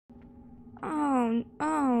Oh,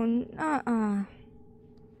 oh,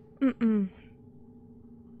 Mm-mm.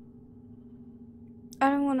 I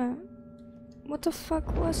don't wanna... What the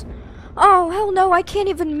fuck was... Oh, hell no, I can't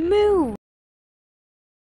even move!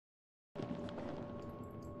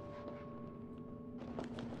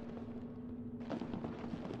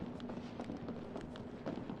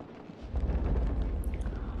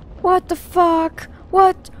 What the fuck?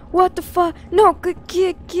 What the fuck? No,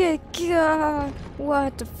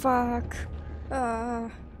 what the fuck?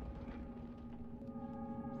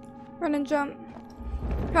 Run and jump.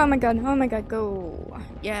 Oh my god, go.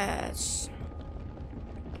 Yes.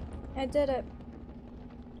 I did it.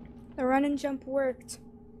 The run and jump worked.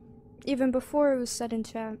 Even before it was set in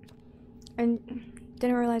chat. And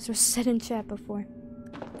didn't realize it was set in chat before.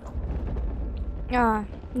 No,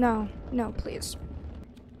 please.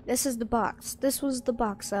 This is the box. This was the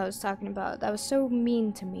box I was talking about. That was so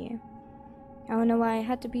mean to me. I don't know why I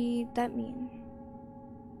had to be that mean.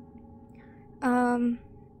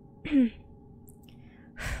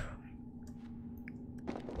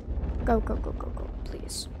 Go,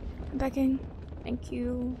 please. Come back in. Thank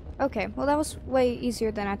you. Okay, well that was way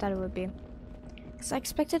easier than I thought it would be. Because I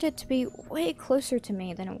expected it to be way closer to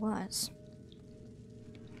me than it was.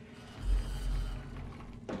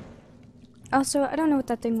 Also, I don't know what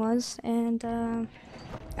that thing was, and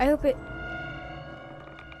I hope it...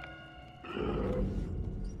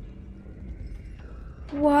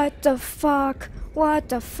 What the fuck? What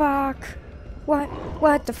the fuck?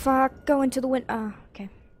 What the fuck? Go into the wind. Okay.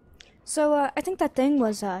 So, I think that thing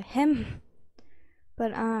was, him.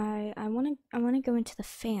 But I wanna go into the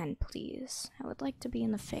fan, please. I would like to be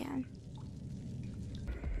in the fan.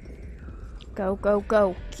 Go.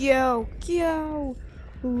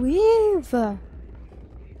 Leave!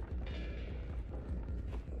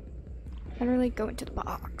 Literally go into the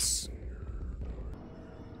box.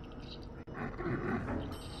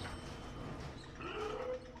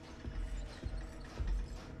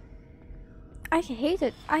 I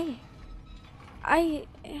hated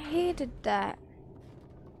that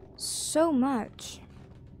so much.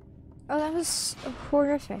 Oh, that was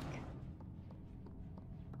horrific.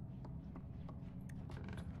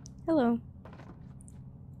 Hello.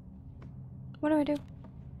 What do I do?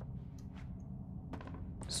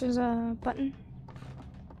 So there's a button.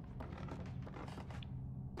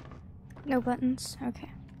 No buttons?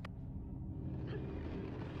 Okay.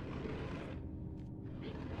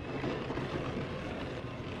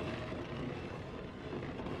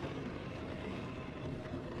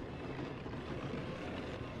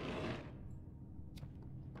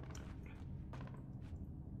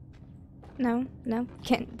 No,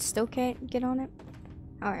 still can't get on it?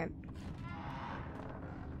 Alright.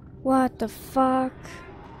 What the fuck?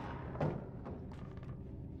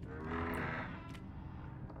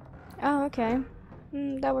 Oh, okay.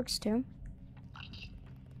 That works too.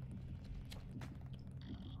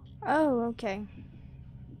 Oh, okay.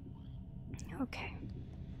 Okay.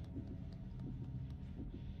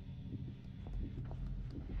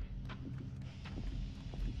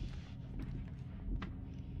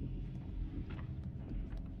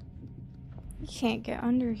 He can't get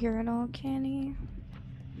under here at all, can he?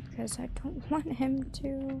 Because I don't want him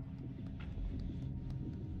to.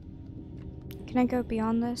 Can I go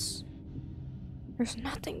beyond this? There's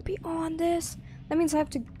nothing beyond this. That means I have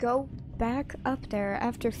to go back up there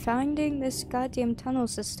after finding this goddamn tunnel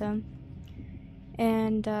system.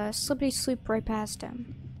 And, slippity sleep right past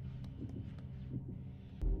him.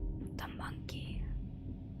 The monkey.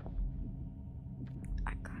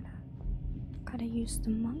 I gotta use the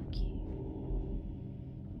monkey.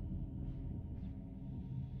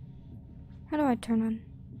 How do I turn on?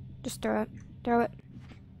 Just throw it. Throw it.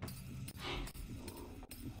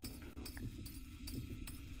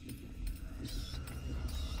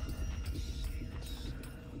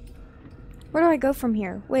 Where do I go from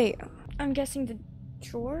here? Wait, I'm guessing the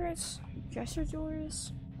drawers? Dresser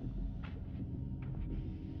drawers?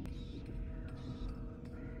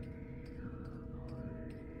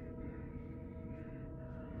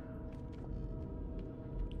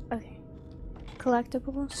 Okay.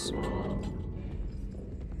 Collectibles?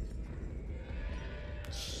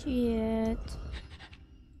 Shit.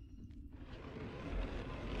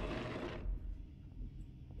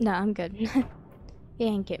 No, I'm good. He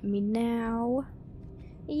ain't get me now.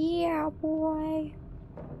 Yeah, boy.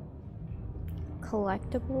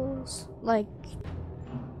 Collectibles? Like...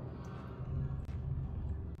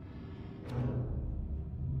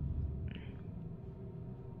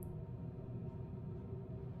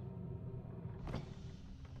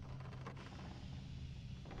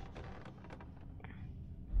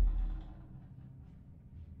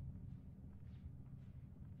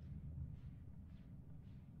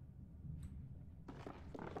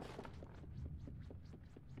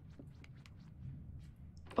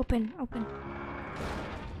 Open, open.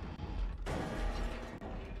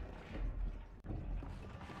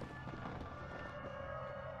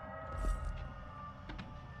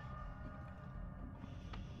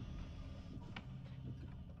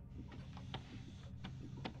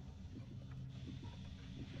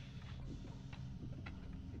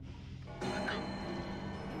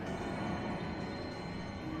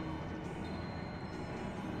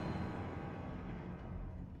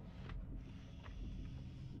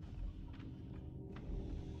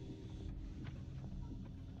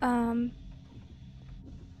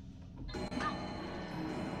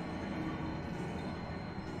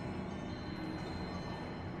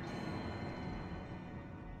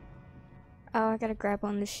 Oh, I gotta grab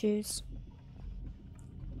on the shoes.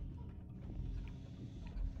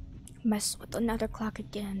 Mess with another clock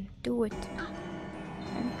again. Do it.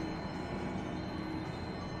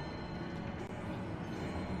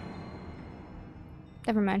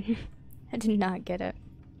 Never mind. I did not get it.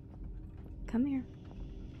 Come here.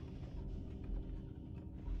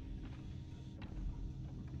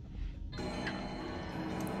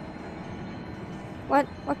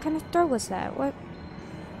 What kind of throw was that? What?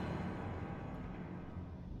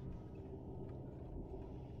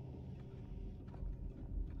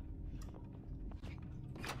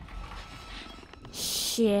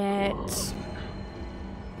 Shit.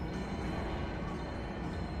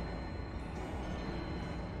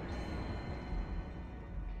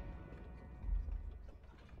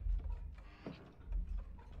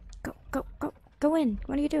 Go in.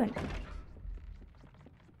 What are you doing?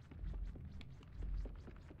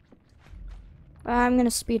 I'm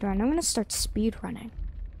gonna speed run. I'm gonna start speed running.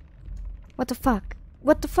 What the fuck?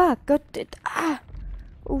 What the fuck? Go. Ah.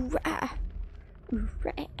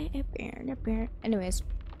 Anyways,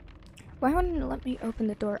 why wouldn't it let me open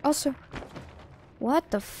the door? Also,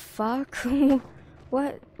 what the fuck?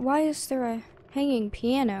 What? Why is there a hanging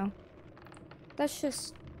piano? That's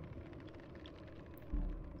just.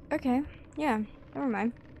 Okay. Yeah. Never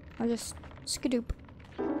mind. I'll just skadoop.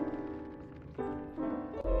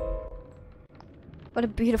 What a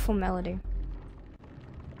beautiful melody.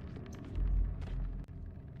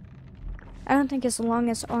 I don't think as long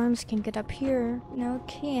as arms can get up here. No,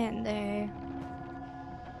 can they?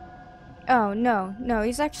 Oh, no. No,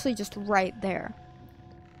 he's actually just right there.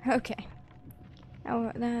 Okay. Oh,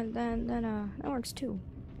 that works too.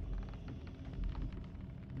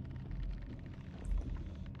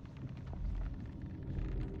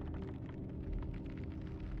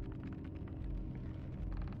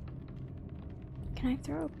 Can I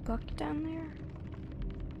throw a book down there?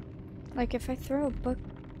 Like, if I throw a book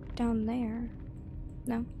down there...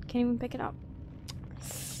 No, can't even pick it up.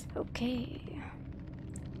 Okay.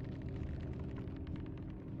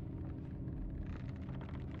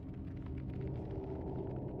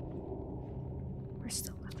 Where's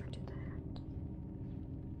the lever to that?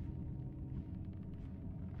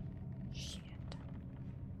 Shit.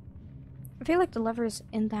 I feel like the lever is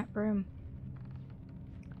in that room.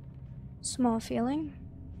 Small feeling,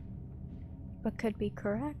 but could be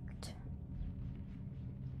correct.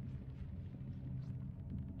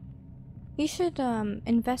 He should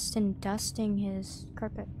invest in dusting his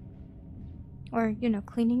carpet. Or, you know,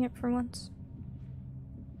 cleaning it for once.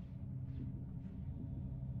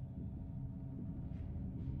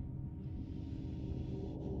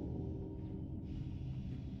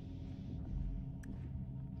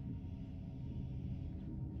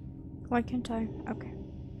 Why can't I? Okay.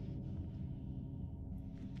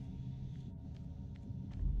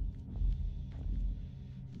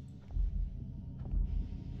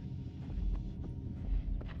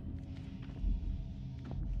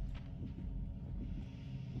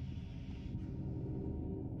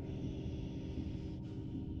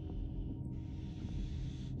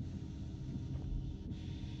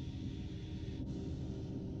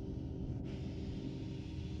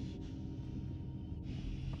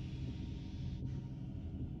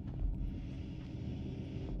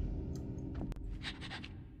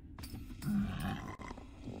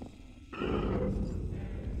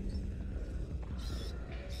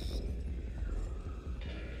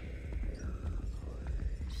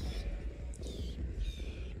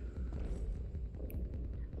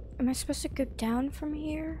 Am I supposed to go down from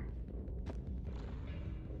here?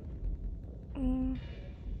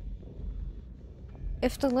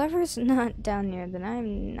 If the lever's not down here, then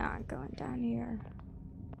I'm not going down here.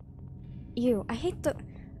 Ew, I hate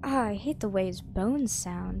the way his bones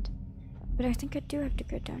sound. But I think I do have to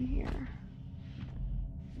go down here.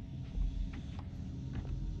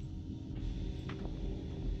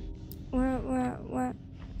 What?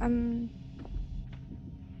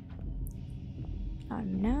 Oh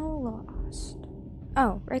no.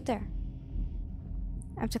 Right there.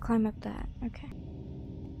 I have to climb up that. Okay.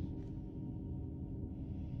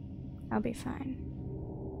 I'll be fine.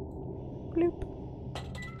 Bloop.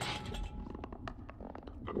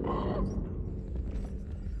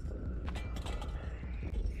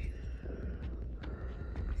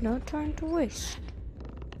 No time to waste.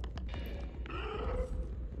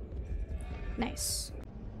 Nice.